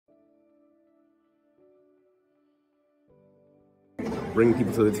bring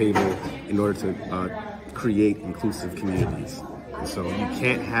people to the table in order to create inclusive communities. And so you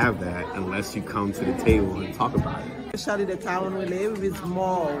can't have that unless you come to the table and talk about it. Especially the town we live is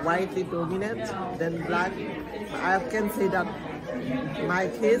more whitely dominant than black. I can say that my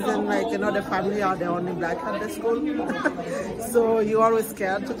kids and the family are the only black at the school. So you're always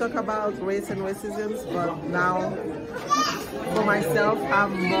scared to talk about race and racism, but now for myself,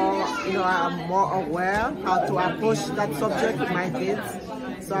 I'm more aware how to approach that subject with my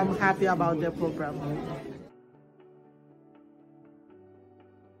kids. So I'm happy about the program.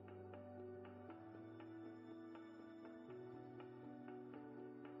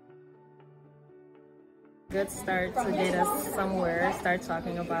 Good start to get us somewhere, start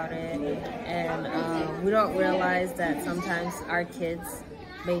talking about it, and we don't realize that sometimes our kids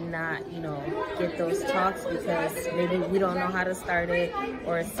may not, get those talks because maybe we don't know how to start it,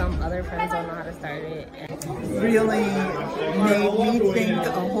 or some other friends don't know how to start it. Really made me think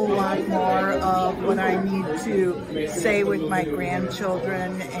a whole lot more of what I need to say with my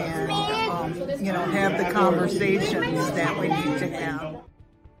grandchildren and, have the conversations that we need to have.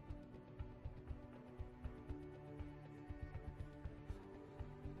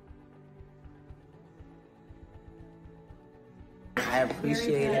 I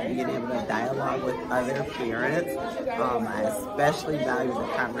appreciated being able to dialogue with other parents. I especially value the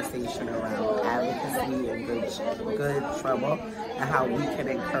conversation around advocacy and good trouble, and how we can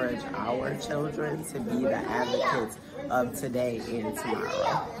encourage our children to be the advocates of today and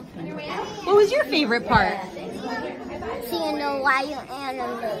tomorrow. What was your favorite part? Seeing the lion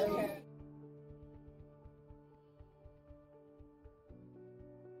animals.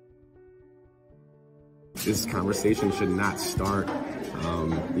 This conversation should not start,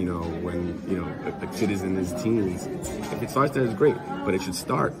 when, a kid is in his teens. If it starts there, it's great, but it should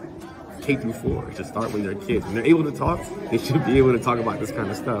start K through 4. It should start when they're kids. When they're able to talk, they should be able to talk about this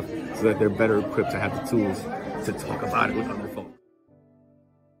kind of stuff so that they're better equipped to have the tools to talk about it with other folks.